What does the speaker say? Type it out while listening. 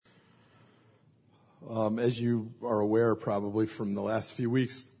As you are aware probably from the last few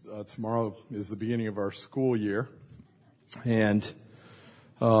weeks, tomorrow is the beginning of our school year. And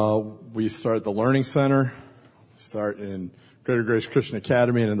we start at the Learning Center, start in Greater Grace Christian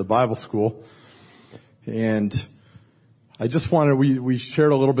Academy and in the Bible School. And I just wanted, we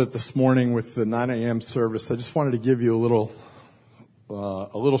shared a little bit this morning with the 9 a.m. service. I just wanted to give you a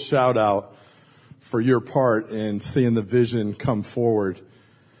little shout out for your part in seeing the vision come forward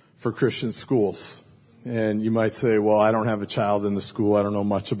for Christian schools. And you might say, well, I don't have a child in the school. I don't know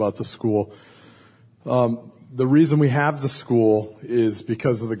much about the school. The reason we have the school is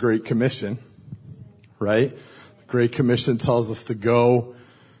because of the Great Commission, right? The Great Commission tells us to go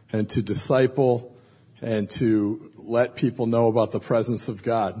and to disciple and to let people know about the presence of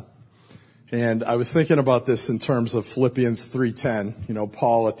God. And I was thinking about this in terms of Philippians 3:10. You know,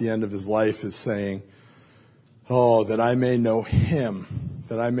 Paul at the end of his life is saying, oh, that I may know him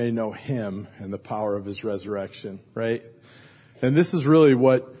and the power of his resurrection, right? And this is really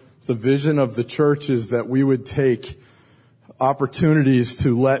what the vision of the church is, that we would take opportunities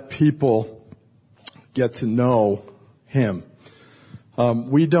to let people get to know him.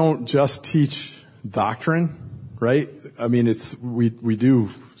 We don't just teach doctrine, right? I mean, we do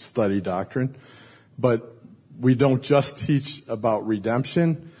study doctrine, but we don't just teach about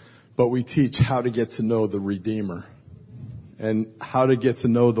redemption, but we teach how to get to know the Redeemer and how to get to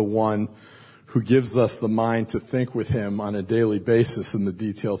know the one who gives us the mind to think with him on a daily basis in the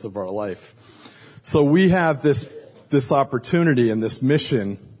details of our life. So we have this opportunity and this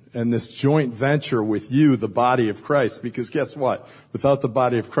mission and this joint venture with you, the body of Christ, because guess what? Without the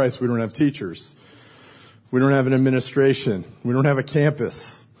body of Christ, we don't have teachers. We don't have an administration. We don't have a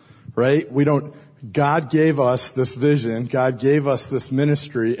campus, right? God gave us this vision. God gave us this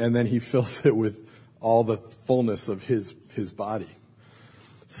ministry, and then he fills it with all the fullness of his body.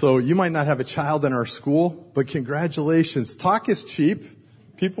 So you might not have a child in our school, but congratulations. Talk is cheap.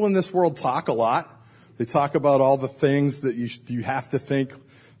 People in this world talk a lot. They talk about all the things that you have to think.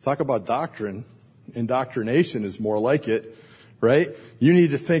 Talk about doctrine. Indoctrination is more like it, right? You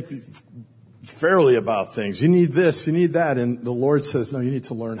need to think fairly about things. You need this, you need that. And the Lord says, no, you need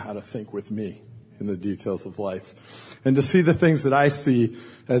to learn how to think with me in the details of life. And to see the things that I see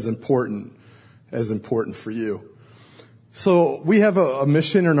as important for you. So we have a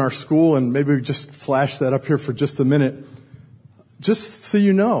mission in our school, and maybe we just flash that up here for just a minute. Just so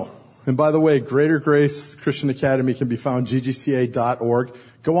you know. And by the way, Greater Grace Christian Academy can be found ggca.org.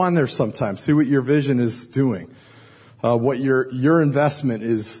 Go on there sometime. See what your vision is doing. What your investment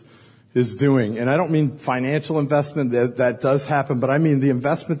is doing. And I don't mean financial investment, that does happen, but I mean the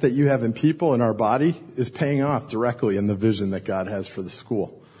investment that you have in people in our body is paying off directly in the vision that God has for the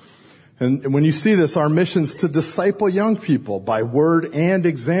school. And when you see this, our mission is to disciple young people by word and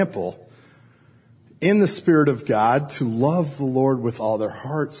example in the Spirit of God, to love the Lord with all their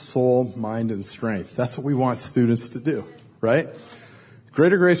heart, soul, mind, and strength. That's what we want students to do, right?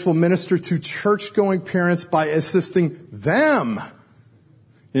 Greater Grace will minister to church-going parents by assisting them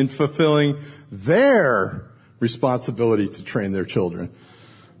in fulfilling their responsibility to train their children.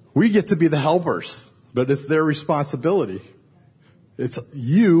 We get to be the helpers, but it's their responsibility. It's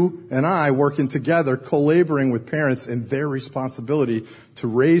you and I working together, co-laboring with parents in their responsibility to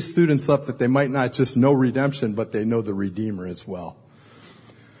raise students up that they might not just know redemption, but they know the Redeemer as well.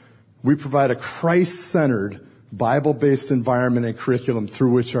 We provide a Christ-centered, Bible-based environment and curriculum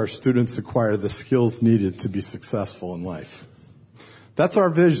through which our students acquire the skills needed to be successful in life. That's our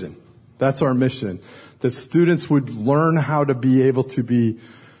vision. That's our mission. That students would learn how to be able to be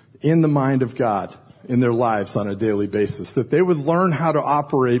in the mind of God in their lives on a daily basis. That they would learn how to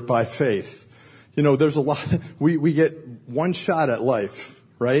operate by faith. You know, there's a lot, we get one shot at life,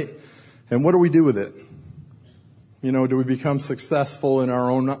 right? And what do we do with it? You know, do we become successful in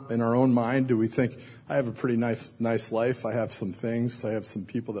our own mind? Do we think, I have a pretty nice life. I have some things. I have some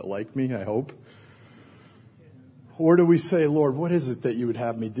people that like me, I hope. Or do we say, Lord, what is it that you would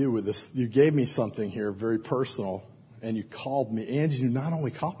have me do with this? You gave me something here very personal, and you called me. And you not only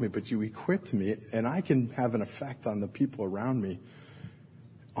called me, but you equipped me. And I can have an effect on the people around me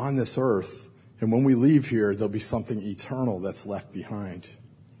on this earth. And when we leave here, there'll be something eternal that's left behind,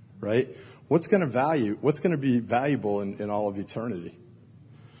 right? What's going to be valuable in all of eternity?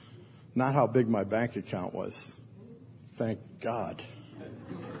 Not how big my bank account was. Thank God.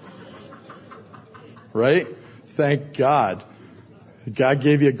 Right? Thank God. God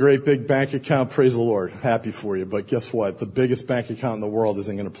gave you a great big bank account. Praise the Lord. Happy for you. But guess what? The biggest bank account in the world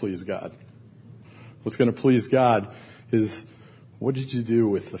isn't going to please God. What's going to please God is, what did you do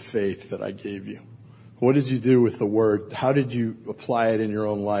with the faith that I gave you? What did you do with the word? How did you apply it in your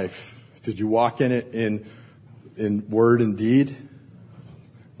own life Did you walk in it in word and deed?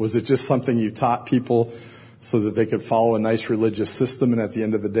 Was it just something you taught people so that they could follow a nice religious system, and at the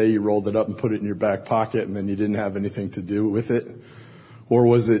end of the day you rolled it up and put it in your back pocket and then you didn't have anything to do with it? Or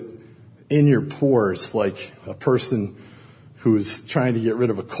was it in your pores, like a person who is trying to get rid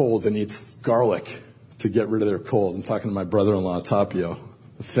of a cold and eats garlic to get rid of their cold? I'm talking to my brother-in-law, Tapio,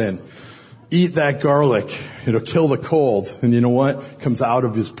 Finn. Eat that garlic. It'll kill the cold. And you know what? It comes out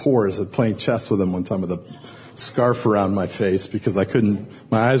of his pores. I'm playing chess with him one time with a scarf around my face because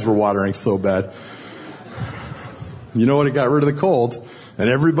my eyes were watering so bad. You know what? It got rid of the cold, and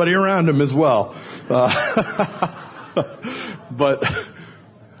everybody around him as well. But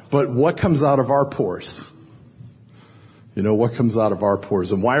what comes out of our pores? You know, what comes out of our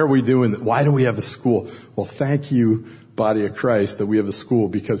pores? And why are we doing that? Why do we have a school? Well, thank you, Body of Christ, that we have a school,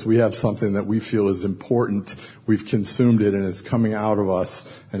 because we have something that we feel is important. We've consumed it, and it's coming out of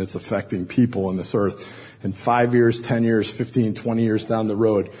us, and it's affecting people on this earth. And 5 years, 10 years, 15, 20 years down the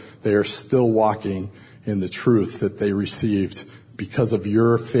road, they are still walking in the truth that they received because of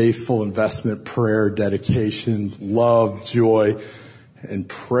your faithful investment, prayer, dedication, love, joy, and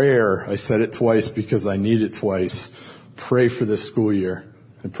prayer. I said it twice because I need it twice. Pray for this school year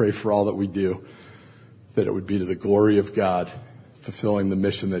and pray for all that we do, that it would be to the glory of God, fulfilling the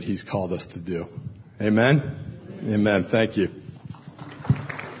mission that He's called us to do. Amen? Amen. Thank you.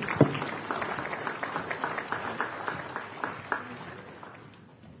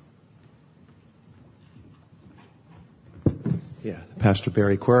 Pastor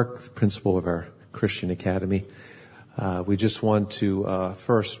Barry Quirk, the principal of our Christian Academy. We just want to,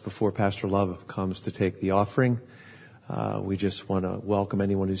 first, before Pastor Love comes to take the offering, we just want to welcome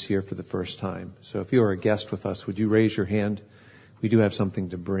anyone who's here for the first time. So if you are a guest with us, would you raise your hand? We do have something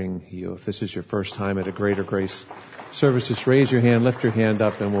to bring you. If this is your first time at a Greater Grace service, just raise your hand, lift your hand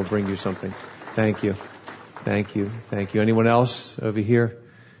up, and we'll bring you something. Thank you. Thank you. Thank you. Anyone else over here?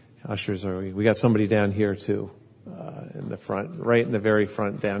 Ushers, we got somebody down here too. In the front, right in the very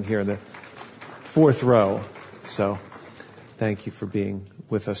front down here in the fourth row. So thank you for being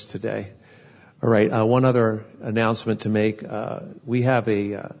with us today. All right, one other announcement to make. We have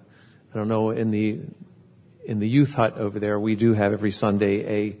I don't know, in the youth hut over there, we do have every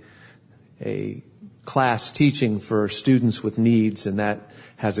Sunday a class teaching for students with needs, and that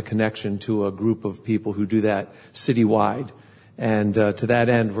has a connection to a group of people who do that citywide. And to that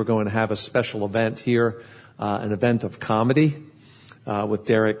end, we're going to have a special event here. An event of comedy with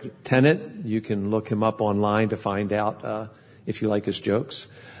Derek Tennant. You can look him up online to find out if you like his jokes.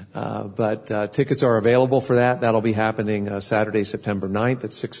 But tickets are available for that. That'll be happening Saturday, September 9th at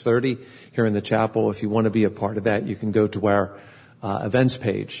 6:30 here in the chapel. If you want to be a part of that, you can go to our events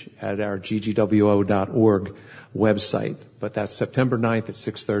page at our ggwo.org website. But that's September 9th at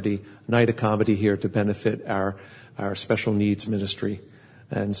 6:30, night of comedy here to benefit our special needs ministry.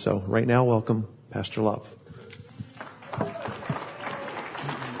 And so right now, welcome Pastor Love.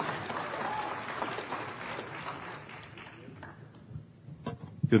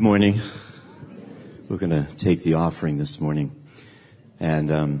 Good morning. We're going to take the offering this morning.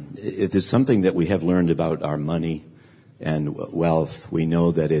 And it is something that we have learned about our money and wealth. We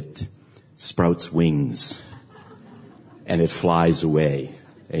know that it sprouts wings and it flies away.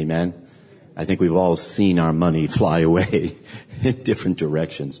 Amen? I think we've all seen our money fly away in different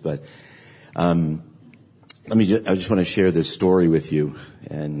directions. But I just want to share this story with you,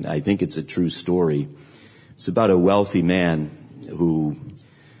 and I think it's a true story. It's about a wealthy man who,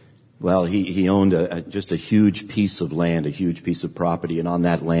 well, he owned just a huge piece of land, a huge piece of property, and on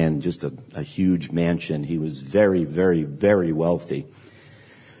that land, just a huge mansion. He was very, very, very wealthy.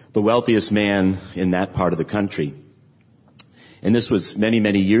 The wealthiest man in that part of the country. And this was many,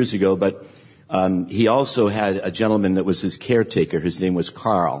 many years ago, but he also had a gentleman that was his caretaker. His name was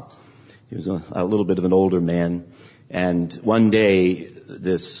Carl. He was a little bit of an older man. And one day,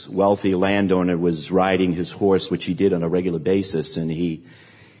 this wealthy landowner was riding his horse, which he did on a regular basis, and he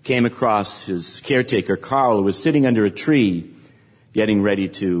came across his caretaker, Carl, who was sitting under a tree getting ready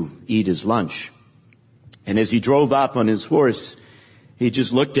to eat his lunch. And as he drove up on his horse, he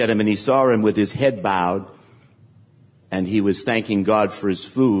just looked at him and he saw him with his head bowed, and he was thanking God for his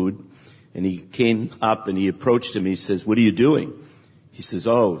food. And he came up and he approached him. He says, "What are you doing?" He says,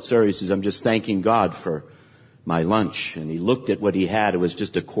 "Oh, sir," he says, "I'm just thanking God for my lunch." And he looked at what he had. It was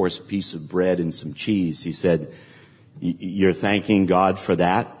just a coarse piece of bread and some cheese. He said, "You're thanking God for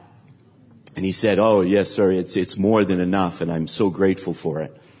that?" And he said, "Oh, yes, sir, it's more than enough, and I'm so grateful for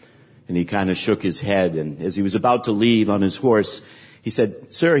it." And he kind of shook his head. And as he was about to leave on his horse, he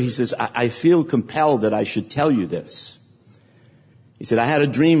said, "Sir," he says, I feel compelled that I should tell you this. He said, I had a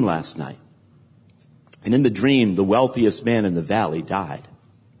dream last night. And in the dream, the wealthiest man in the valley died.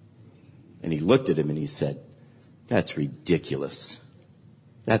 And he looked at him and he said, that's ridiculous.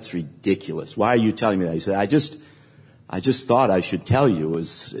 That's ridiculous. Why are you telling me that? He said, I just thought I should tell you.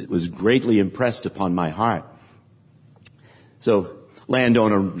 It was greatly impressed upon my heart. So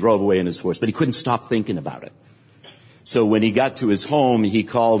landowner drove away in his horse, but he couldn't stop thinking about it. So when he got to his home, he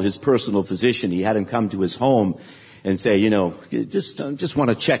called his personal physician. He had him come to his home and say, just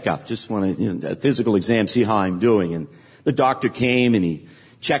want to check up, just want to, a physical exam, see how I'm doing. And the doctor came and he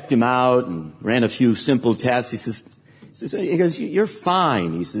checked him out and ran a few simple tests. He goes, you're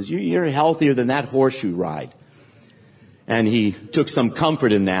fine. He says, you're healthier than that horseshoe ride. And he took some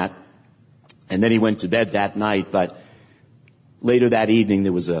comfort in that. And then he went to bed that night. But later that evening,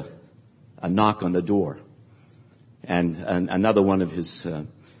 there was a knock on the door. And another one of his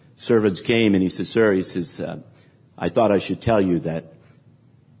servants came and he says, sir, he says, I thought I should tell you that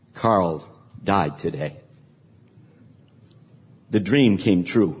Carl died today. The dream came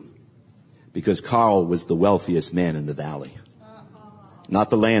true because Carl was the wealthiest man in the valley.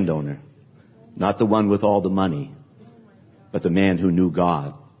 Not the landowner, not the one with all the money, but the man who knew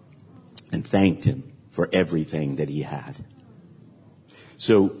God and thanked him for everything that he had.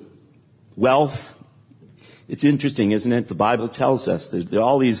 So wealth, it's interesting, isn't it? The Bible tells us there are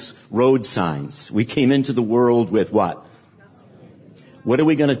all these road signs. We came into the world with what? What are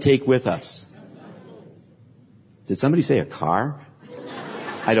we going to take with us? Did somebody say a car?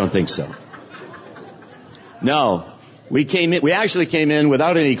 I don't think so. No, we actually came in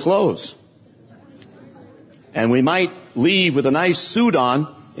without any clothes. And we might leave with a nice suit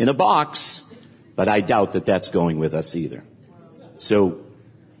on in a box, but I doubt that that's going with us either. So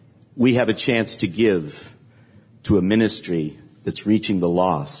we have a chance to give to a ministry that's reaching the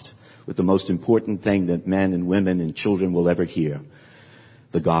lost with the most important thing that men and women and children will ever hear,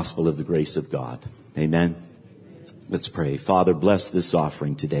 the gospel of the grace of God. Amen. Let's pray. Father, bless this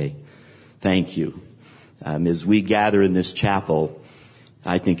offering today. Thank you. As we gather in this chapel,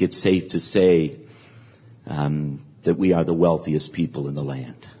 I think it's safe to say that we are the wealthiest people in the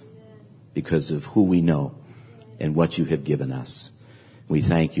land because of who we know and what you have given us. We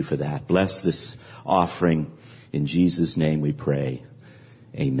thank you for that. Bless this offering. In Jesus' name we pray.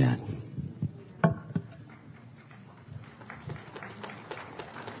 Amen.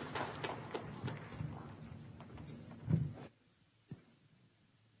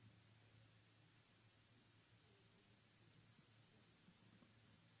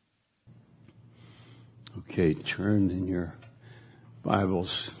 Okay, turn in your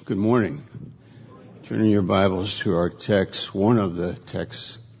Bibles. Good morning. Turn in your Bibles to our text. One of the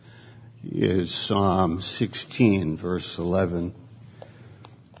texts is Psalm 16, verse 11.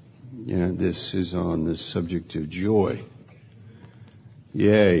 And this is on the subject of joy.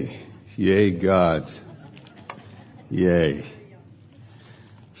 Yea, yea, God, yea.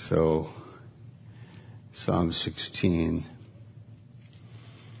 So, Psalm 16.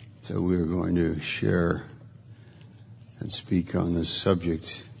 So we're going to share and speak on this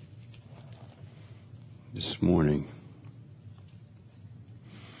subject this morning.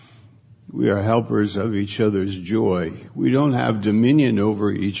 We are helpers of each other's joy. We don't have dominion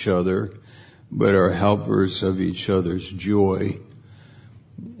over each other, but are helpers of each other's joy.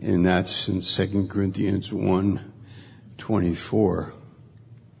 And that's in 2 Corinthians 1:24.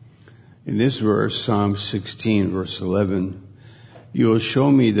 In this verse, Psalm 16, verse 11, you will show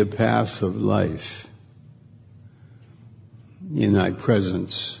me the path of life. In thy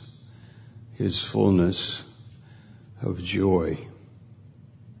presence is fullness of joy.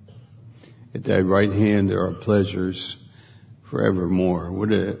 At thy right hand there are pleasures forevermore.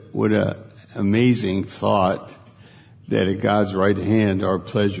 What a amazing thought that at God's right hand are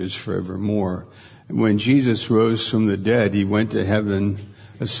pleasures forevermore. And when Jesus rose from the dead, he went to heaven,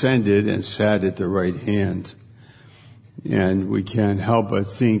 ascended, and sat at the right hand. And we can't help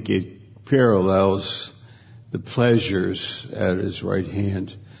but think it parallels the pleasures at his right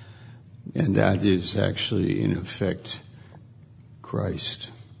hand. And that is actually, in effect,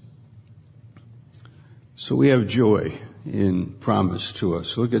 Christ. So we have joy in promise to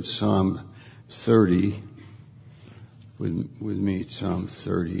us. Look at Psalm 30 with me, Psalm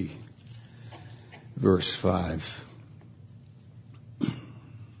 30, verse 5.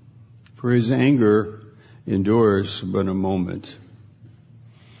 For his anger endures but a moment,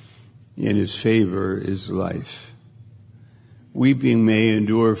 and his favor is life. Weeping may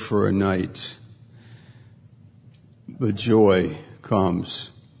endure for a night, but joy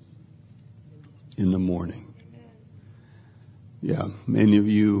comes in the morning. Yeah, many of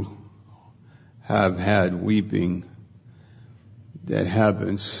you have had weeping that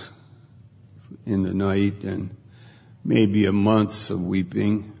happens in the night, and maybe a month of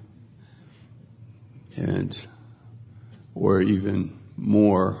weeping, or even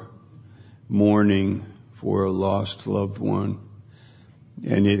more mourning for a lost loved one.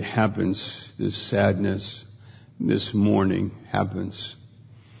 And it happens, this sadness, this mourning happens.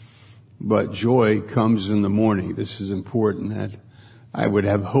 But joy comes in the morning. This is important, that I would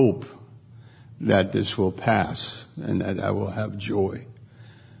have hope that this will pass and that I will have joy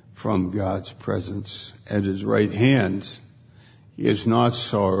from God's presence. At his right hand is not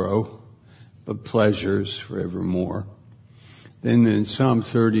sorrow, but pleasures forevermore. Then in Psalm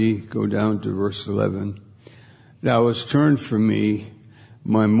 30, go down to verse 11. Thou hast turned for me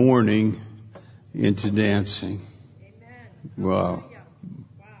my mourning into dancing. Amen. Wow.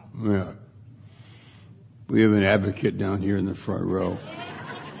 Yeah. We have an advocate down here in the front row. I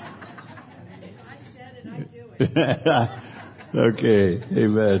said it, I do it. Okay,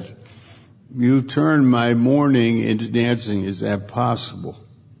 amen. You turned my mourning into dancing. Is that possible?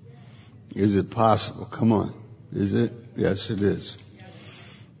 Is it possible? Come on. Is it? Yes, it is.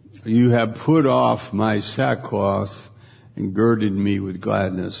 You have put off my sackcloth and girded me with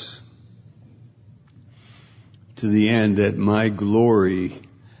gladness, to the end that my glory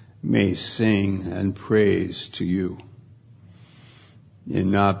may sing and praise to you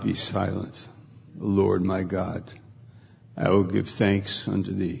and not be silent. Lord my God, I will give thanks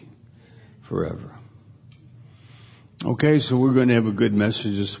unto thee forever. Okay, so we're going to have a good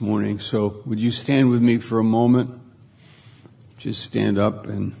message this morning. So would you stand with me for a moment? Just stand up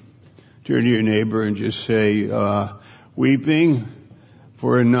and turn to your neighbor and just say, weeping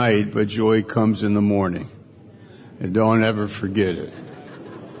for a night, but joy comes in the morning. And don't ever forget it.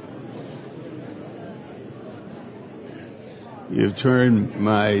 You've turned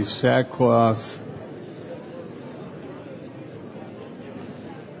my sackcloth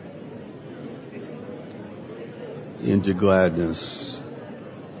into gladness.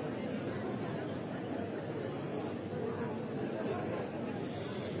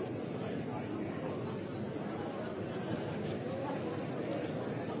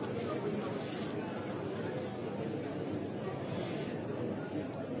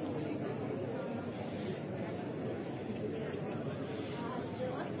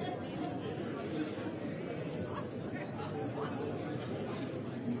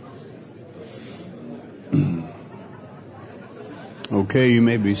 Okay, you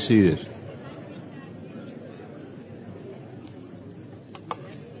may be seated.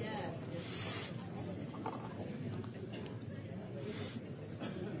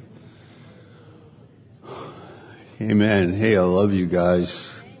 Amen. Hey, I love you guys.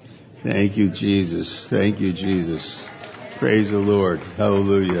 Thank you, Jesus. Thank you, Jesus. Praise the Lord.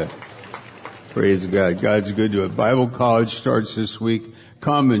 Hallelujah. Praise God. God's good to it. Bible college starts this week.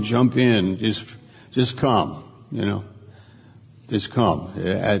 Come and jump in. Just come, Just come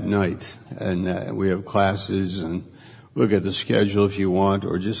at night, and we have classes, and look at the schedule if you want,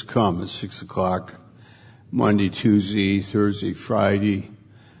 or just come at 6 o'clock, Monday, Tuesday, Thursday, Friday,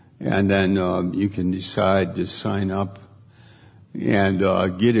 and then you can decide to sign up and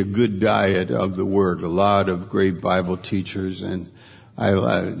get a good diet of the Word. A lot of great Bible teachers, and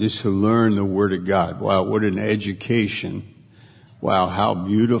just to learn the Word of God. Wow, what an education! Wow, how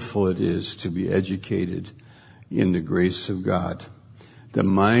beautiful it is to be educated in the grace of God, the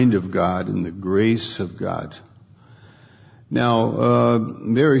mind of God and the grace of God. Now,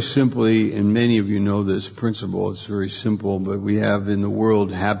 very simply, and many of you know this principle, it's very simple, but we have in the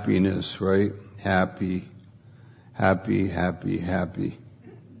world happiness, right? Happy, happy, happy, happy.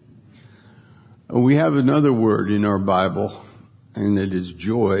 We have another word in our Bible, and it is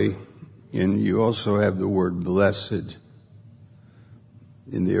joy, and you also have the word blessed,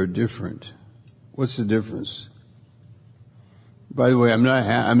 and they are different. What's the difference? By the way, I'm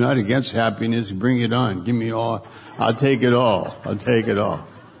not against happiness. Bring it on. Give me all. I'll take it all. I'll take it all.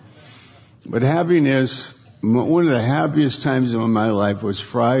 But happiness, one of the happiest times in my life was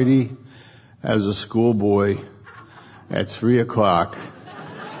Friday as a schoolboy at 3 o'clock,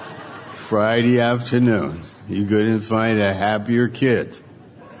 Friday afternoon. You couldn't find a happier kid.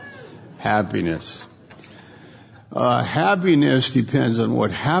 Happiness. Happiness depends on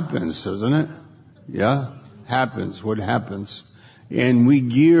what happens, doesn't it? Yeah? Happens. What happens? And we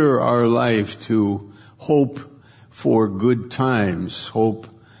gear our life to hope for good times, hope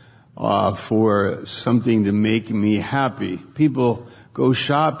for something to make me happy. People go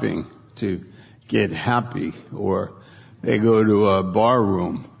shopping to get happy, or they go to a bar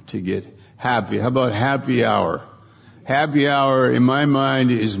room to get happy. How about happy hour? Happy hour, in my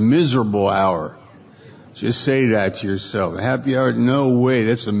mind, is miserable hour. Just say that to yourself. A happy hour? No way.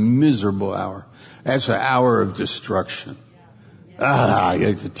 That's a miserable hour. That's an hour of destruction. You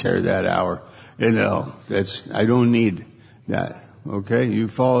have to tear that hour. I don't need that. Okay? You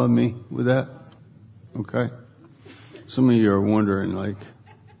follow me with that? Okay? Some of you are wondering, like,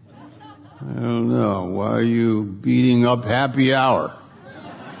 I don't know, why are you beating up happy hour?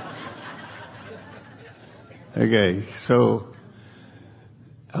 Okay, so,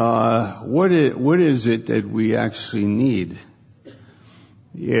 what is it that we actually need?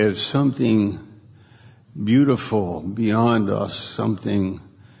 Is something beautiful beyond us, something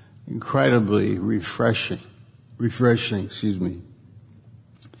incredibly refreshing,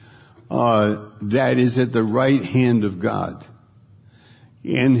 that is at the right hand of God.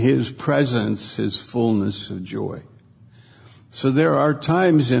 In His presence is fullness of joy. So there are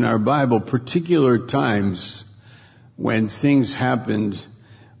times in our Bible, particular times, when things happened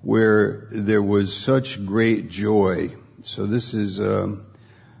where there was such great joy. So this is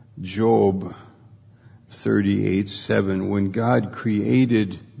Job 38:7. When God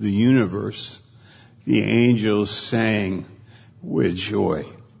created the universe, the angels sang with joy.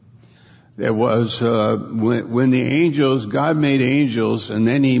 There was, when the angels, God made angels and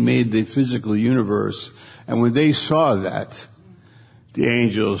then He made the physical universe. And when they saw that, the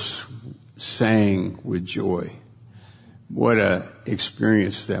angels sang with joy. What a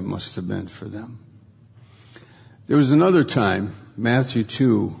experience that must have been for them. There was another time, Matthew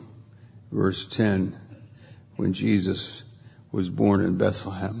 2, verse 10, when Jesus was born in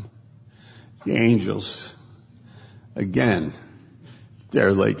Bethlehem. The angels, again,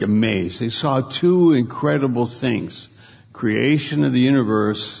 they're like amazed. They saw two incredible things: creation of the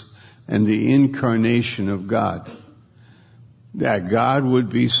universe and the incarnation of God. That God would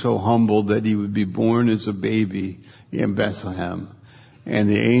be so humble that He would be born as a baby in Bethlehem. And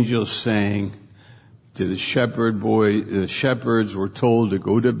the angels sang to the shepherds were told to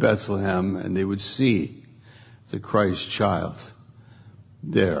go to Bethlehem and they would see the Christ child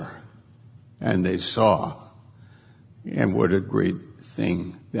there. And they saw. And what a great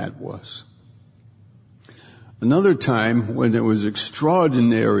thing that was. Another time when there was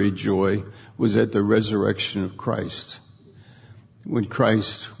extraordinary joy was at the resurrection of Christ. When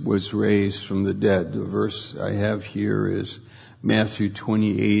Christ was raised from the dead. The verse I have here is Matthew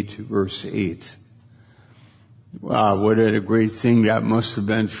 28, verse 8. Wow, what a great thing that must have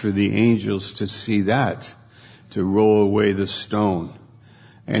been for the angels to see that, to roll away the stone.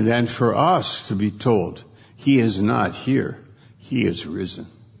 And then for us to be told, He is not here, He is risen.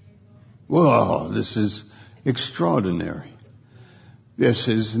 Whoa, this is extraordinary. This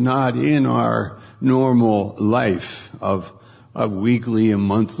is not in our normal life of weekly and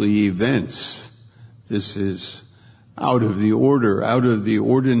monthly events. This is out of the order, out of the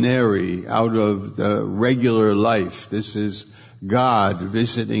ordinary, out of the regular life. This is God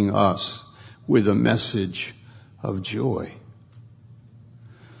visiting us with a message of joy.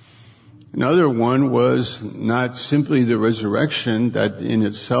 Another one was not simply the resurrection, that in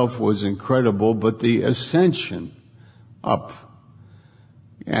itself was incredible, but the ascension up.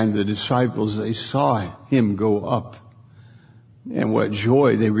 And the disciples, they saw Him go up. And what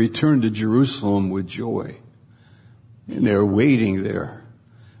joy. They returned to Jerusalem with joy. And they're waiting there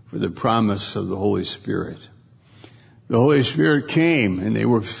for the promise of the Holy Spirit. The Holy Spirit came and they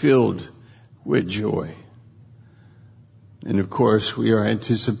were filled with joy. And of course, we are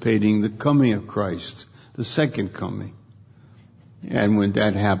anticipating the coming of Christ, the second coming. And when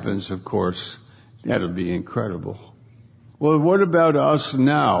that happens, of course, that'll be incredible. Well, what about us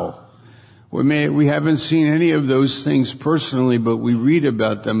now? We haven't seen any of those things personally, but we read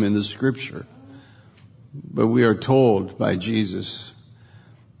about them in the Scripture. But we are told by Jesus,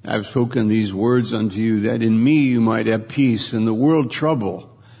 I've spoken these words unto you, that in me you might have peace, in the world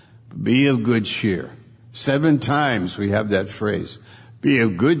trouble. Be of good cheer. 7 times we have that phrase. Be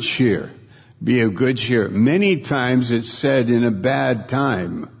of good cheer. Be of good cheer. Many times it's said in a bad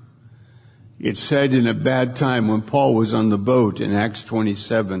time. It's said in a bad time when Paul was on the boat in Acts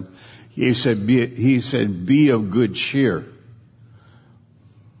 27. He said, be of good cheer.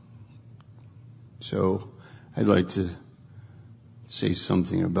 So I'd like to say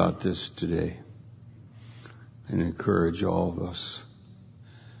something about this today and encourage all of us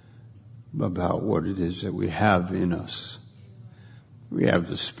about what it is that we have in us. We have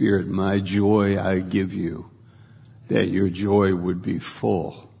the Spirit. My joy I give you, that your joy would be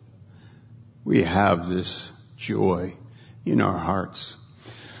full. We have this joy in our hearts.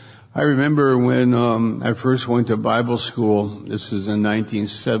 I remember when I first went to Bible school, this was in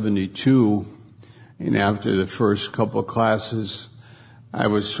 1972, and after the first couple classes, I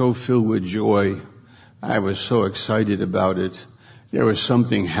was so filled with joy. I was so excited about it. There was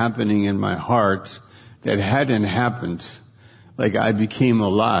something happening in my heart that hadn't happened. Like I became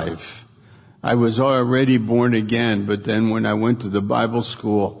alive. I was already born again, but then when I went to the Bible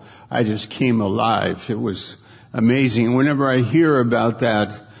school, I just came alive. It was amazing. Whenever I hear about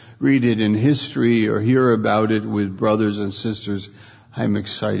that, read it in history or hear about it with brothers and sisters, I'm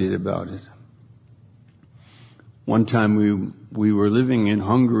excited about it. One time we were living in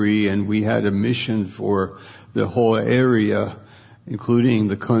Hungary and we had a mission for the whole area, including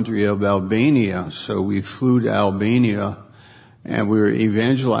the country of Albania. So we flew to Albania and we were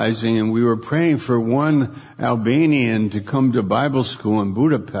evangelizing and we were praying for one Albanian to come to Bible school in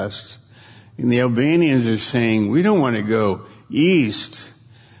Budapest. And the Albanians are saying, we don't want to go east.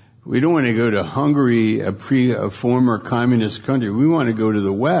 We don't want to go to Hungary, a former communist country. We want to go to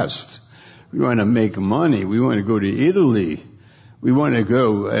the west. We want to make money. We want to go to Italy. We want to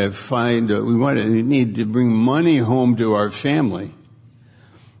go need to bring money home to our family.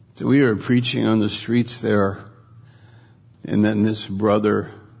 So we were preaching on the streets there. And then this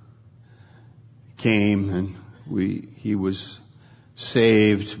brother came and he was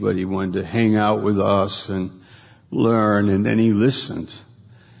saved, but he wanted to hang out with us and learn. And then he listened.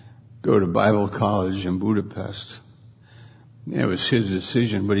 Go to Bible college in Budapest. It was his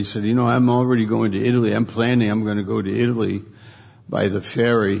decision, but he said, I'm already going to Italy. I'm going to go to Italy by the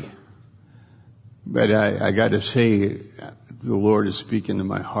ferry. But I got to say, the Lord is speaking to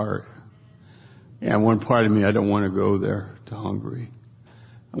my heart. And one part of me, I don't want to go there to Hungary.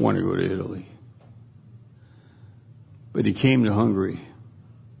 I want to go to Italy. But he came to Hungary.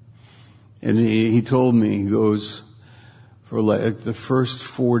 And he told me, he goes, for like the first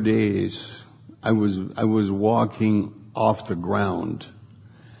 4 days, I was walking off the ground.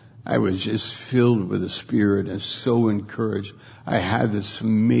 I was just filled with the Spirit and so encouraged. I had this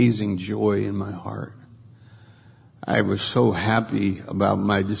amazing joy in my heart. I was so happy about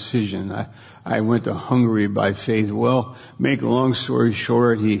my decision. I went to Hungary by faith. Well, make a long story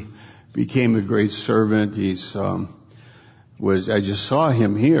short, he became a great servant. I just saw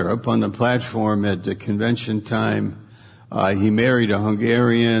him here up on the platform at the convention time. He married a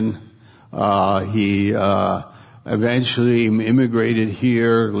Hungarian. He eventually immigrated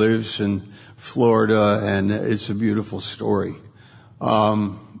here, lives in Florida, and it's a beautiful story.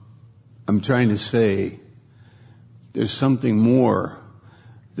 I'm trying to say there's something more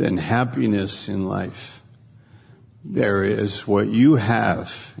than happiness in life. There is what you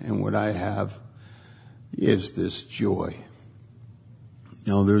have, and what I have is this joy.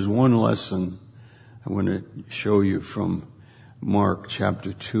 Now, there's one lesson I want to show you from Mark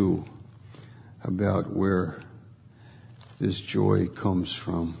chapter 2 about where this joy comes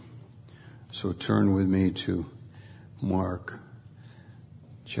from. So turn with me to Mark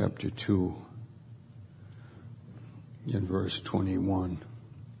chapter 2 in verse 21.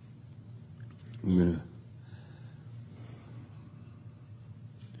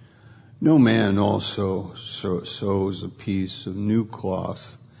 No man also sews a piece of new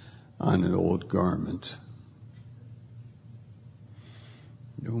cloth on an old garment.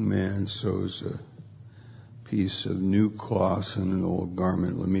 No man sews a piece of new cloth on an old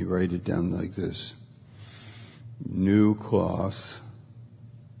garment. Let me write it down like this. New cloth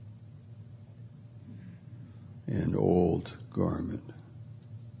and old garment.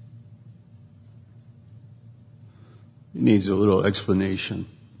 It needs a little explanation.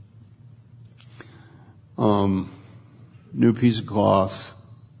 New piece of cloth,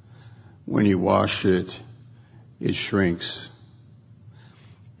 when you wash it, it shrinks.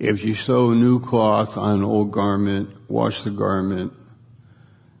 If you sew new cloth on an old garment, wash the garment,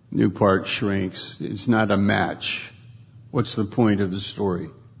 new part shrinks. It's not a match. What's the point of the story?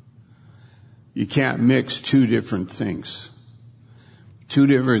 You can't mix two different things. Two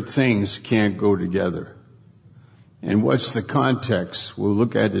different things can't go together. And what's the context? We'll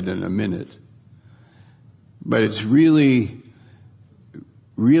look at it in a minute. But it's really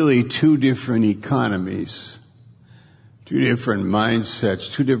two different economies, two different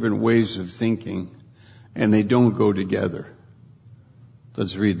mindsets, two different ways of thinking, and they don't go together.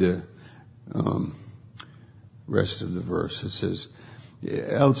 Let's read the rest of the verse. It says,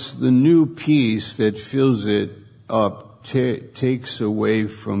 else the new piece that fills it up takes away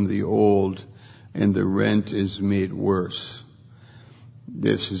from the old, and the rent is made worse.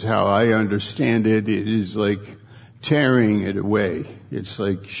 This is how I understand it. It is like tearing it away. It's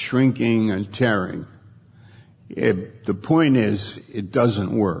like shrinking and tearing. The point is, it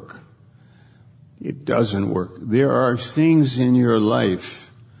doesn't work. It doesn't work. There are things in your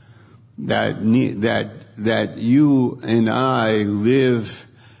life that you and I live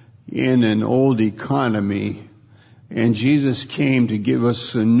in an old economy, and Jesus came to give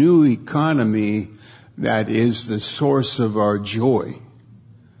us a new economy that is the source of our joy.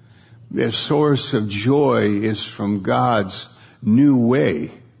 The source of joy is from God's new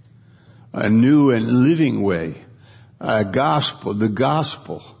way, a new and living way, the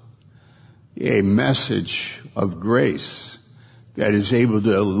gospel, a message of grace that is able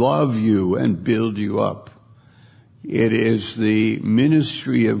to love you and build you up. It is the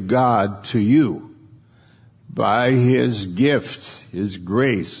ministry of God to you by His gift, His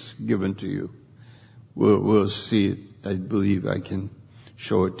grace given to you. We'll see it. I believe I can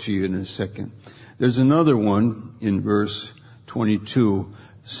show it to you in a second. There's another one in verse 22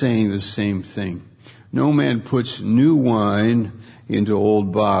 saying the same thing. No man puts new wine into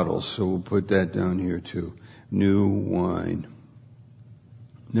old bottles. So we'll put that down here too. New wine.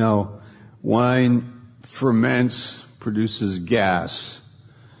 Now, wine ferments, produces gas.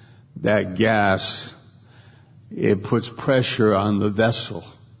 That gas, it puts pressure on the vessel.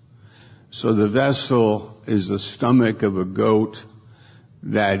 So the vessel is the stomach of a goat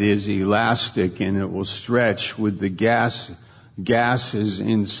that is elastic, and it will stretch with the gases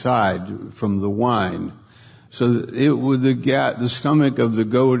inside from the wine. So the stomach of the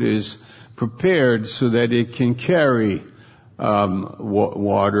goat is prepared so that it can carry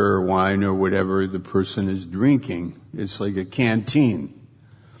water or wine or whatever the person is drinking. It's like a canteen.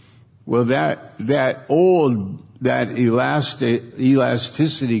 Well, that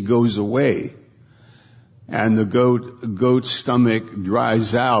elasticity goes away, and the goat's stomach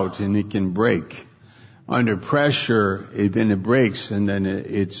dries out, and it can break. Under pressure, then it breaks, and then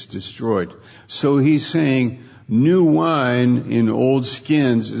it's destroyed. So he's saying new wine in old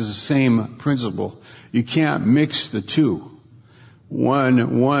skins is the same principle. You can't mix the two. One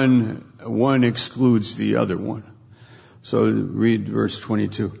excludes the other one. So read verse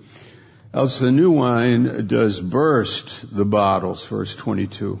 22. Else the new wine does burst the bottles, verse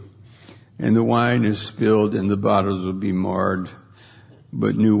 22. And the wine is spilled and the bottles will be marred.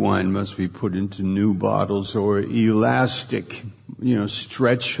 But new wine must be put into new bottles or elastic,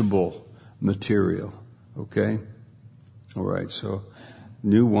 stretchable material. Okay? All right, so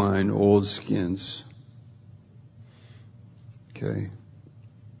new wine, old skins. Okay.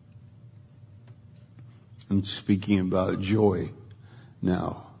 I'm speaking about joy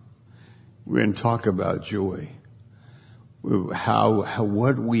now. We're going to talk about joy.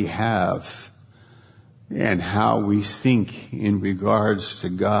 What we have and how we think in regards to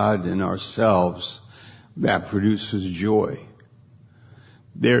God and ourselves that produces joy.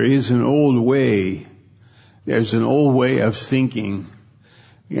 There is an old way. There's an old way of thinking.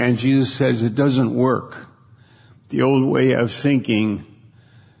 And Jesus says it doesn't work. The old way of thinking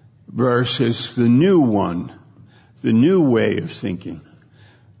versus the new one, the new way of thinking,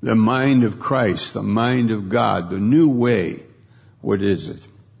 the mind of Christ, the mind of God, the new way. What is it?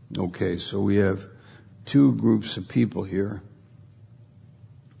 Okay, so we have two groups of people here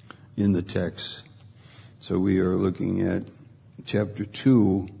in the text. So we are looking at chapter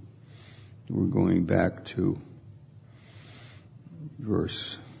 2. We're going back to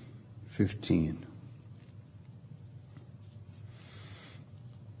verse 15.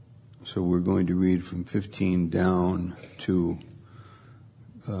 So we're going to read from 15 down to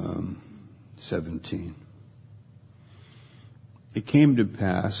 17. It came to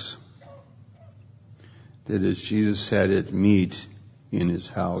pass that as Jesus sat at meat in his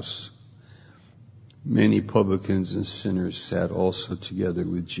house, many publicans and sinners sat also together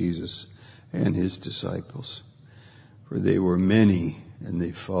with Jesus and his disciples, for they were many and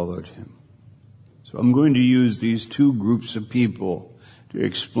they followed him. So I'm going to use these two groups of people to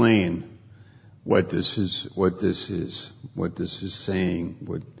explain what this is saying,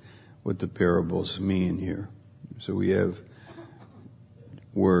 what the parables mean here. So we have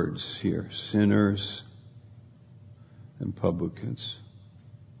words here, sinners and publicans.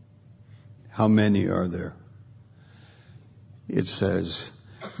 How many are there? It says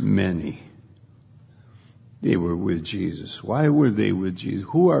many. They were with Jesus. Why were they with Jesus?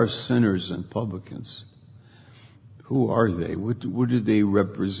 Who are sinners and publicans? Who are they? What do they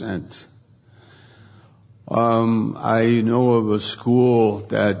represent? I know of a school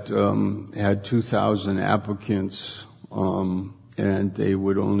that had 2,000 applicants, and they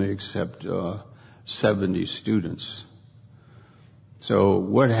would only accept 70 students. So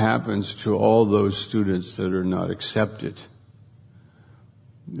what happens to all those students that are not accepted?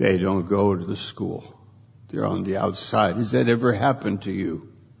 They don't go to the school. They're on the outside. Has that ever happened to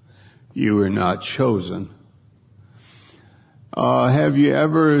you? You were not chosen. Have you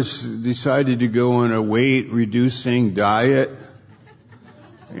ever decided to go on a weight-reducing diet?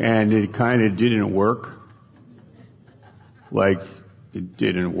 And it kind of didn't work. Like it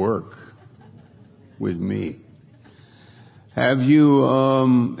didn't work with me. Have you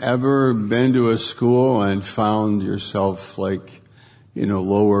ever been to a school and found yourself like in a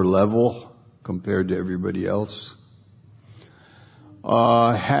lower level compared to everybody else?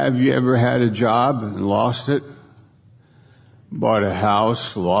 Have you ever had a job and lost it? Bought a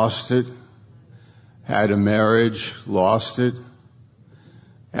house, lost it? Had a marriage, lost it?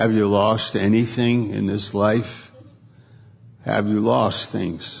 Have you lost anything in this life? Have you lost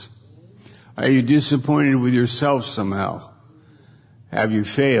things? Are you disappointed with yourself somehow? Have you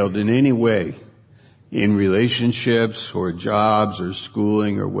failed in any way in relationships or jobs or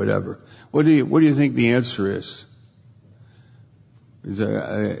schooling or whatever? What do you think the answer is?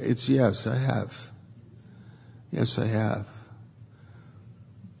 It's yes, I have. Yes, I have.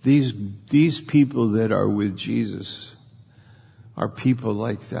 These people that are with Jesus are people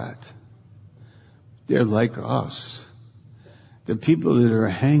like that. They're like us. The people that are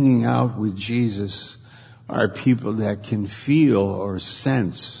hanging out with Jesus are people that can feel or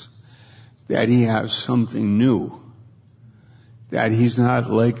sense that he has something new, that he's not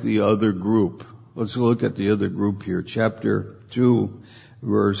like the other group. Let's look at the other group here. Chapter 2,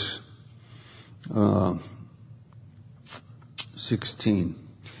 verse 16.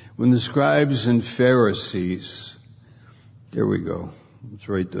 When the scribes and Pharisees, there we go. Let's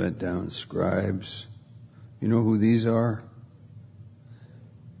write that down. Scribes. You know who these are?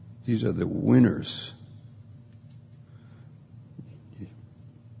 These are the winners.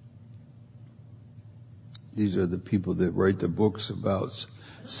 These are the people that write the books about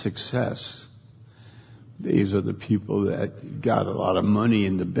success. These are the people that got a lot of money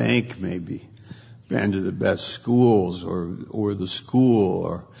in the bank, maybe, been to the best schools or the school,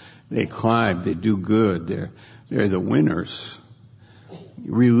 or they climb, they do good. They're the winners.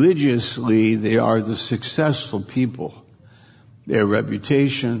 Religiously, they are the successful people. Their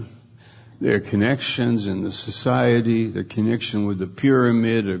reputation, their connections in the society, their connection with the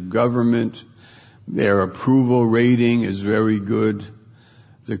pyramid of government, their approval rating is very good.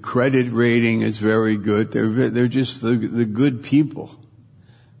 The credit rating is very good. They're just the good people.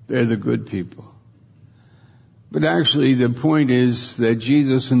 They're the good people. But actually the point is that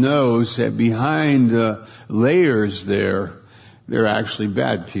Jesus knows that behind the layers they're actually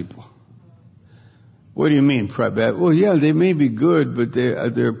bad people. What do you mean bad? Well, yeah, they may be good, but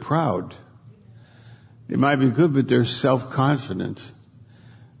they're proud. They might be good, but they're self-confident.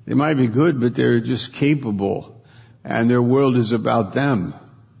 They might be good, but they're just capable, and their world is about them.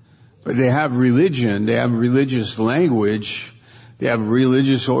 But they have religion, they have religious language, they have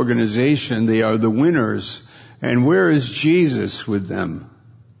religious organization, they are the winners. And where is Jesus with them?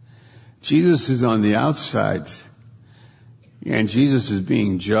 Jesus is on the outside, and Jesus is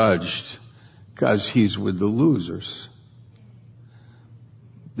being judged because he's with the losers.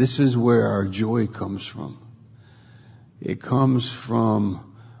 This is where our joy comes from. It comes from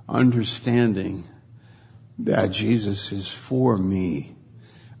understanding that Jesus is for me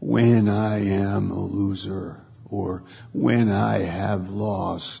when I am a loser, or when I have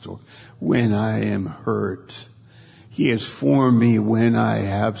lost, or when I am hurt. He is for me when I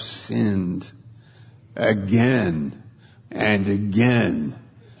have sinned again and again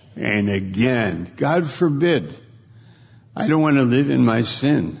and again. God forbid. I don't want to live in my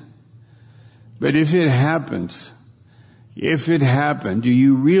sin. But if it happens, do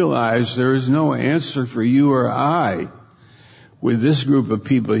you realize there is no answer for you or I with this group of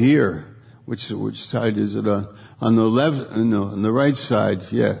people here? Which side is it on? On the left, no, on the right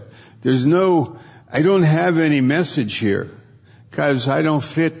side, yeah. I don't have any message here because I don't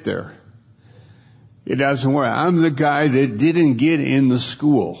fit there. It doesn't work. I'm the guy that didn't get in the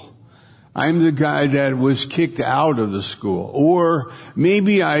school. I'm the guy that was kicked out of the school. Or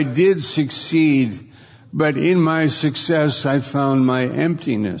maybe I did succeed, but in my success I found my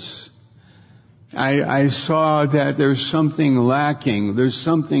emptiness. I saw that there's something lacking, there's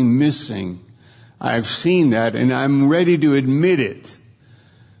something missing. I've seen that, and I'm ready to admit it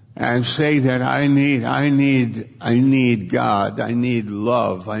and say that I need God, I need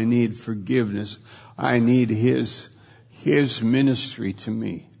love, I need forgiveness, I need His ministry to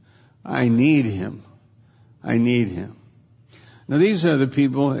me. I need Him. I need Him. Now these are the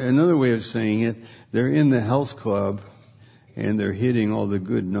people, another way of saying it, they're in the health club and they're hitting all the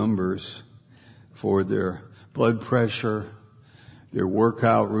good numbers for their blood pressure, their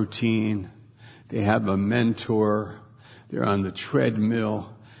workout routine. They have a mentor. They're on the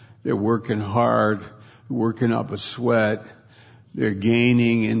treadmill. They're working hard, working up a sweat. They're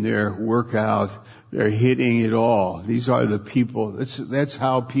gaining in their workout. They're hitting it all. These are the people. That's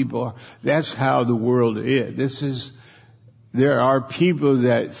how people are. That's how the world is. There are people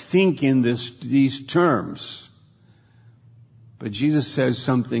that think in these terms. But Jesus says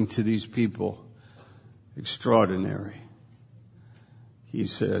something to these people extraordinary. He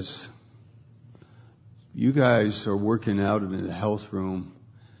says, you guys are working out in the health room,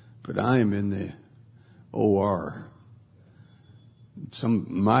 but I am in the OR.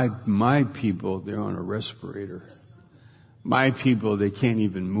 My people, they're on a respirator. My people, they can't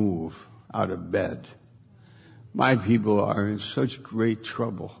even move out of bed. My people are in such great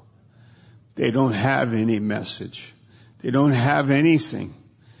trouble. They don't have any message. They don't have anything.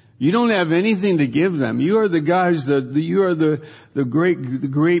 You don't have anything to give them. You are the guys you are the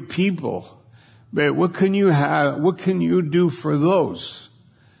great people. But what can you have? What can you do for those?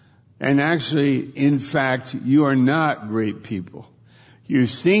 And actually, in fact, you are not great people. You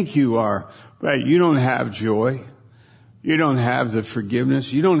think you are, but you don't have joy. You don't have the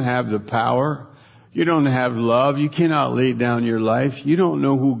forgiveness. You don't have the power. You don't have love. You cannot lay down your life. You don't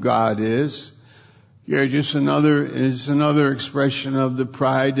know who God is. You're just another expression of the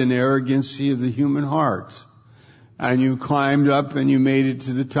pride and arrogancy of the human heart. And you climbed up and you made it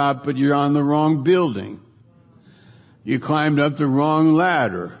to the top, but you're on the wrong building. You climbed up the wrong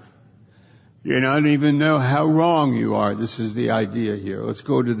ladder. You don't even know how wrong you are. This is the idea here. Let's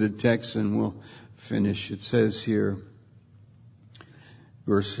go to the text and we'll finish. It says here,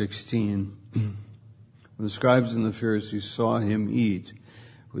 verse 16, when the scribes and the Pharisees saw him eat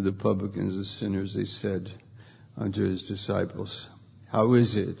with the publicans and sinners, they said unto his disciples, how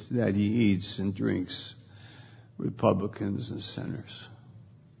is it that he eats and drinks with publicans and sinners?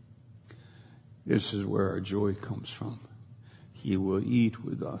 This is where our joy comes from. He will eat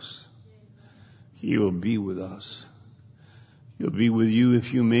with us. He will be with us. He'll be with you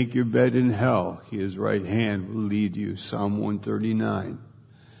if you make your bed in hell. His right hand will lead you. Psalm 139.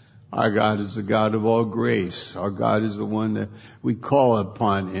 Our God is the God of all grace. Our God is the one that we call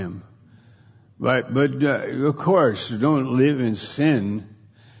upon him. But of course, don't live in sin.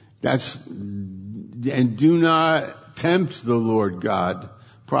 And do not tempt the Lord God.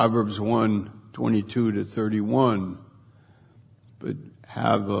 Proverbs 1:22-31. But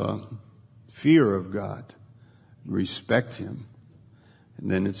have a fear of God. Respect him. And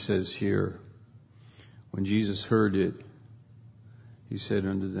then it says here, when Jesus heard it, he said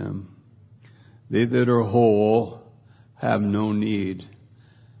unto them, they that are whole have no need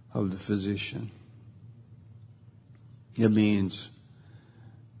of the physician. It means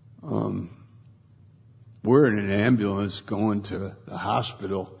we're in an ambulance going to the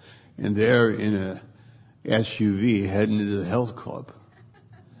hospital, and they're in a SUV heading to the health club.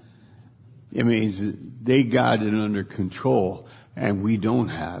 It means they got it under control, and we don't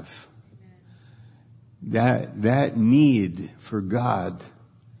have. That need for God,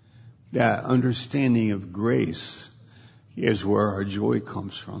 that understanding of grace, is where our joy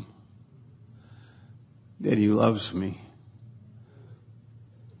comes from. That he loves me.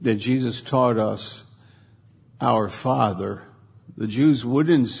 That Jesus taught us our Father. The Jews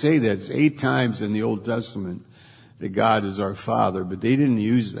wouldn't say that. It's 8 times in the Old Testament that God is our Father, but they didn't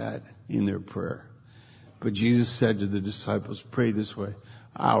use that in their prayer. But Jesus said to the disciples, pray this way,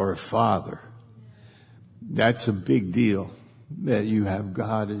 our Father. That's a big deal, that you have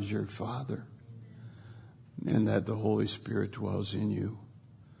God as your Father, and that the Holy Spirit dwells in you.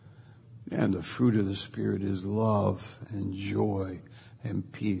 And the fruit of the Spirit is love and joy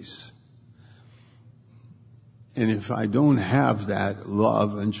and peace. And if I don't have that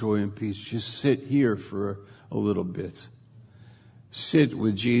love and joy and peace, just sit here for a little bit. Sit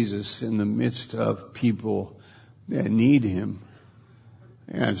with Jesus in the midst of people that need him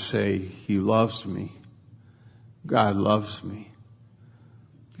and say, he loves me. God loves me.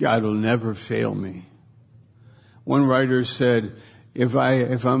 God will never fail me. One writer said, if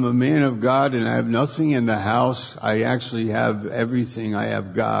I'm a man of God and I have nothing in the house, I actually have everything. I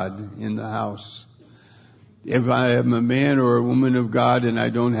have God in the house. If I am a man or a woman of God and I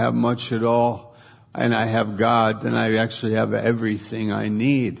don't have much at all, and I have God, then I actually have everything I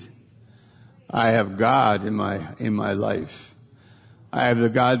need. I have God in my life. I have the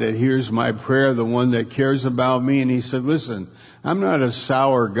God that hears my prayer, the one that cares about me. And he said, listen, I'm not a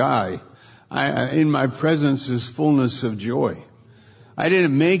sour guy. In my presence is fullness of joy. I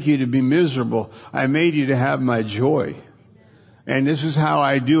didn't make you to be miserable. I made you to have my joy. And this is how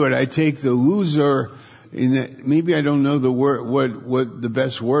I do it. I take the loser. Maybe I don't know the word, what the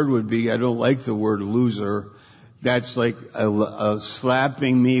best word would be. I don't like the word loser. That's like a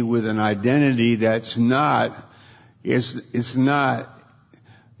slapping me with an identity that's not It's not,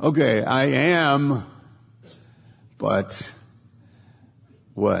 okay, I am, but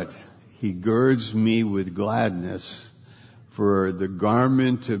what? He girds me with gladness for the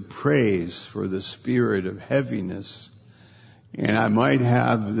garment of praise, for the spirit of heaviness. And I might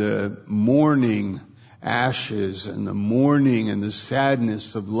have the mourning ashes and the mourning and the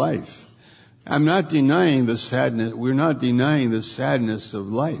sadness of life. I'm not denying the sadness. We're not denying the sadness of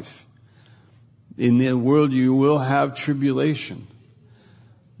life. In the world you will have tribulation,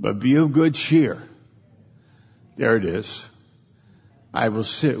 but be of good cheer. There it is. I will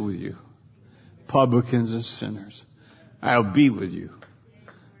sit with you, publicans and sinners. I'll be with you.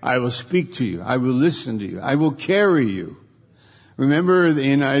 I will speak to you. I will listen to you. I will carry you. Remember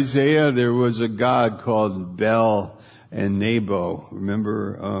in Isaiah there was a god called Bel and Nebo.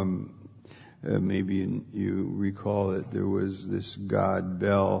 Remember, maybe you recall it. There was this god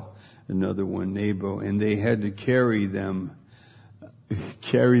Bel, another one Nebo, and they had to carry them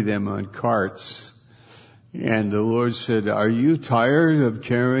on carts. And the Lord said, are you tired of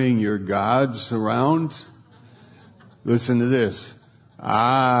carrying your gods around? Listen to this.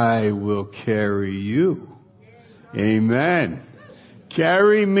 I will carry you. Amen.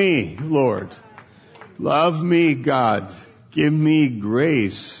 Carry me, Lord. Love me, God. Give me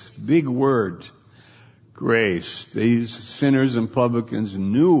grace. Big word. Grace. These sinners and publicans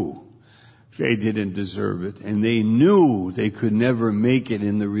knew they didn't deserve it. And they knew they could never make it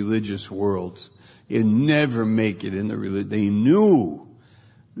in the religious world. You'd never make it in the religion. They knew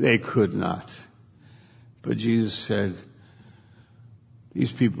they could not. But Jesus said,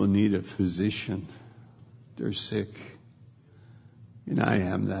 these people need a physician. They're sick. And I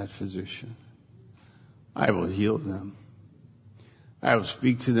am that physician. I will heal them. I will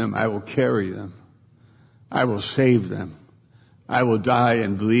speak to them. I will carry them. I will save them. I will die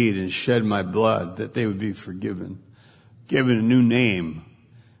and bleed and shed my blood that they would be forgiven, given a new name,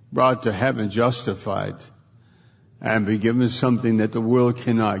 brought to heaven, justified, and be given something that the world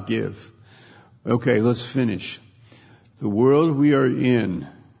cannot give. Okay, let's finish. The world we are in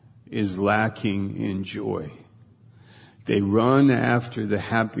is lacking in joy. They run after the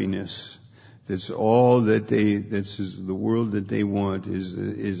happiness. That's all that this is the world that they want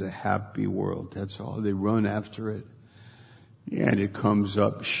is a happy world. That's all. They run after it. And it comes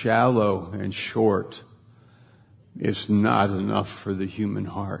up shallow and short. It's not enough for the human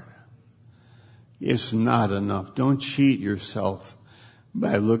heart. It's not enough. Don't cheat yourself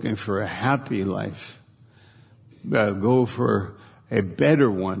by looking for a happy life. Go for a better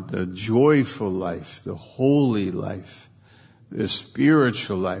one, the joyful life, the holy life, the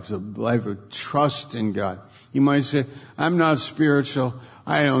spiritual life, the life of trust in God. You might say, I'm not spiritual.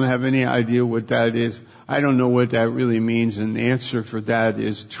 I don't have any idea what that is. I don't know what that really means. And the answer for that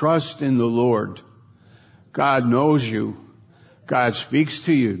is trust in the Lord. God knows you. God speaks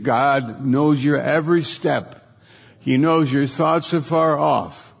to you. God knows your every step. He knows your thoughts are far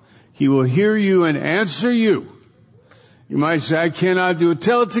off. He will hear you and answer you. You might say, I cannot do it.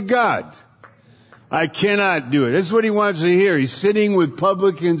 Tell it to God. I cannot do it. That's what he wants to hear. He's sitting with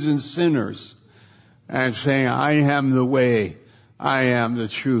publicans and sinners and saying, I am the way. I am the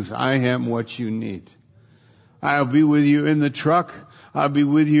truth. I am what you need. I'll be with you in the truck. I'll be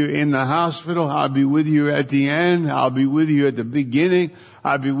with you in the hospital. I'll be with you at the end. I'll be with you at the beginning.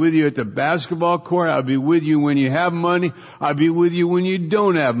 I'll be with you at the basketball court. I'll be with you when you have money. I'll be with you when you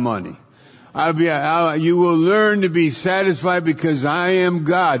don't have money. You will learn to be satisfied because I am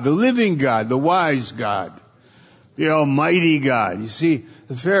God, the living God, the wise God, the almighty God. You see,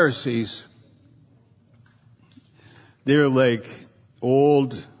 the Pharisees, they're like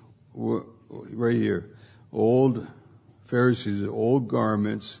old, right here, old Pharisees, old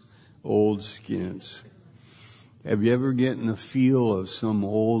garments, old skins. Have you ever gotten a feel of some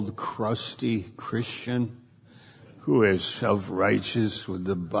old crusty Christian who is self-righteous with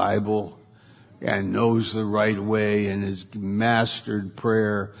the Bible and knows the right way and has mastered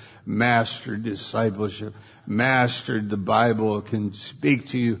prayer, mastered discipleship, mastered the Bible, can speak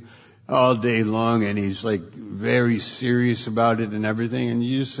to you all day long, and he's like very serious about it and everything, and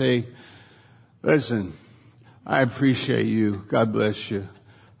you just say, listen, I appreciate you. God bless you.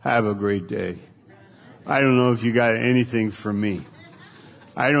 Have a great day. I don't know if you got anything from me.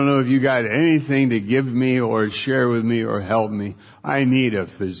 I don't know if you got anything to give me or share with me or help me. I need a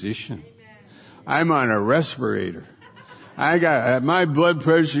physician. I'm on a respirator. My blood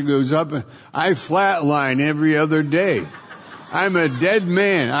pressure goes up and I flatline every other day. I'm a dead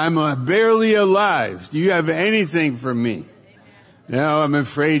man. I'm barely alive. Do you have anything for me? No, I'm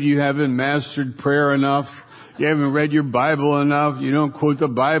afraid you haven't mastered prayer enough. You haven't read your Bible enough. You don't quote the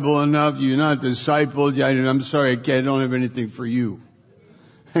Bible enough. You're not discipled. I'm sorry, I don't have anything for you.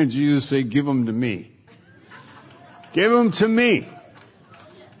 And Jesus said, give them to me. Give them to me.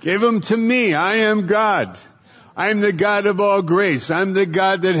 Give them to me. I am God. I'm the God of all grace. I'm the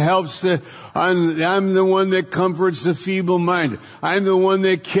God that helps I'm the one that comforts the feeble-minded. I'm the one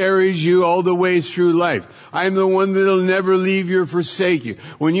that carries you all the way through life. I'm the one that'll never leave you or forsake you.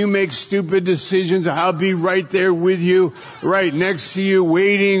 When you make stupid decisions, I'll be right there with you, right next to you,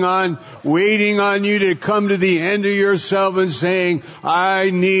 waiting on you to come to the end of yourself and saying,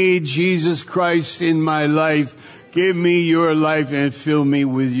 I need Jesus Christ in my life. Give me your life and fill me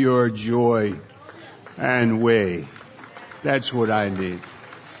with your joy and way. That's what I need.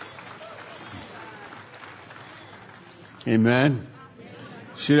 Amen.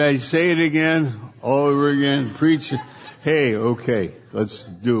 Should I say it again? All over again? Preach it? Hey, okay. Let's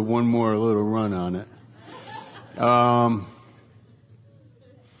do one more little run on it. I'm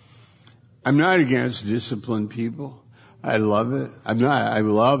not against disciplined people. I love it. I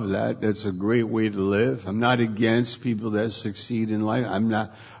love that. That's a great way to live. I'm not against people that succeed in life.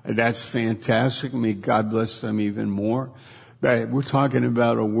 That's fantastic. May God bless them even more. But we're talking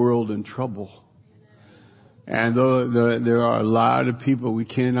about a world in trouble. And there are a lot of people we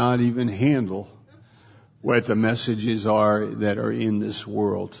cannot even handle what the messages are that are in this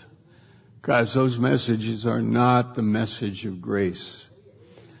world. Because those messages are not the message of grace.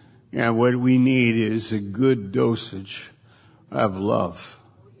 And what we need is a good dosage of love.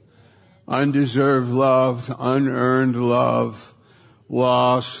 Undeserved love, unearned love,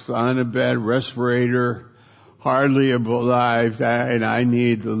 lost, on a bed, respirator, hardly alive, and I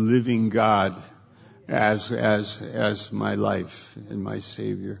need the living God as my life and my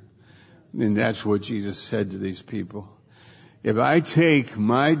Savior. And that's what Jesus said to these people. If I take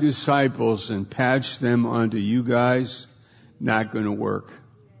my disciples and patch them onto you guys, not going to work.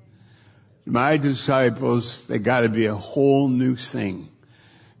 My disciples, they got to be a whole new thing.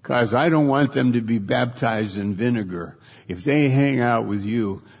 Because I don't want them to be baptized in vinegar. If they hang out with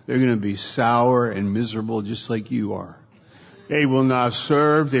you, they're going to be sour and miserable just like you are. They will not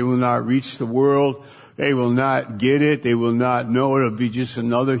serve. They will not reach the world. They will not get it. They will not know it. It'll be just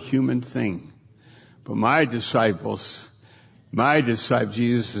another human thing. But my disciples,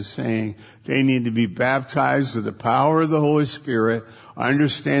 Jesus is saying, they need to be baptized with the power of the Holy Spirit,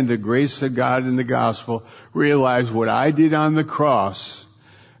 understand the grace of God in the gospel, realize what I did on the cross,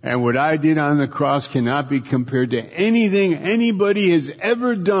 and what I did on the cross cannot be compared to anything anybody has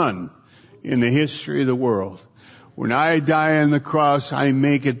ever done in the history of the world. When I die on the cross, I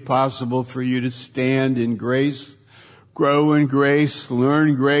make it possible for you to stand in grace, grow in grace,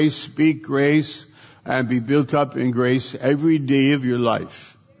 learn grace, speak grace, and be built up in grace every day of your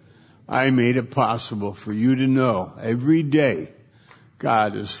life. I made it possible for you to know every day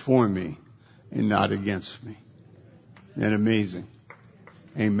God is for me and not against me. Isn't that amazing?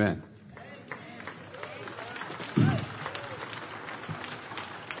 Amen.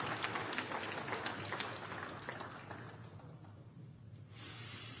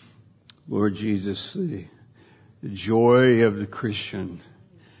 Lord Jesus, the joy of the Christian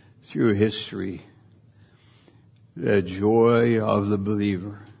through history, the joy of the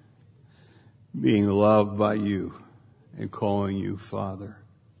believer being loved by you and calling you Father.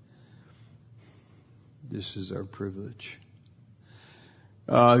 This is our privilege.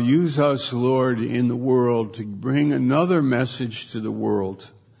 Use us, Lord, in the world to bring another message to the world.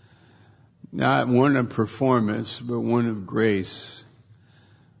 Not one of performance, but one of grace,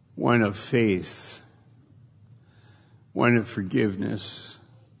 one of faith, one of forgiveness,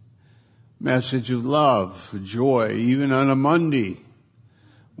 message of love, joy, even on a Monday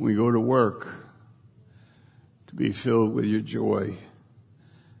when we go to work, to be filled with your joy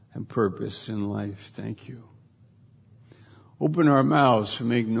and purpose in life. Thank you. Open our mouths to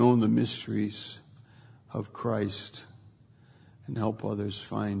make known the mysteries of Christ and help others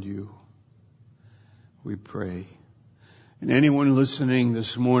find you. We pray. And anyone listening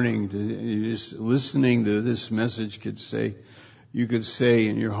this morning, just listening to this message you could say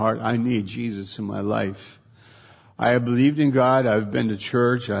in your heart, I need Jesus in my life. I have believed in God. I've been to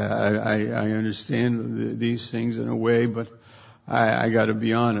church. I understand these things in a way, but I got to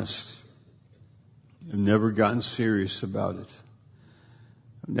be honest. I've never gotten serious about it.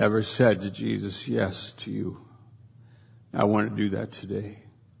 I've never said to Jesus, yes to you. I want to do that today.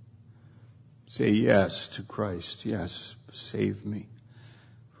 Say yes to Christ. Yes, save me.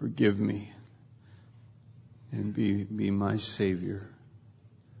 Forgive me. And be my Savior.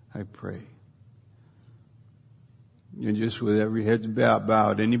 I pray. And just with every head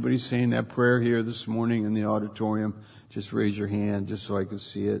bowed, anybody saying that prayer here this morning in the auditorium, just raise your hand just so I can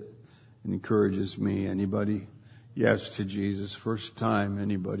see it. It encourages me. Anybody? Yes to Jesus. First time,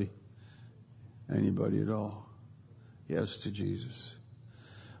 anybody? Anybody at all? Yes to Jesus.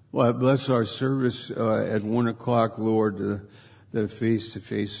 Well, bless our service at 1 o'clock, Lord, the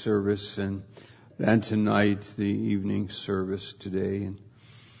face-to-face service, and tonight, the evening service today. And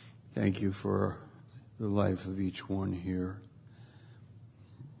thank you for the life of each one here.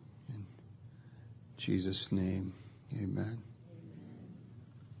 In Jesus' name, amen.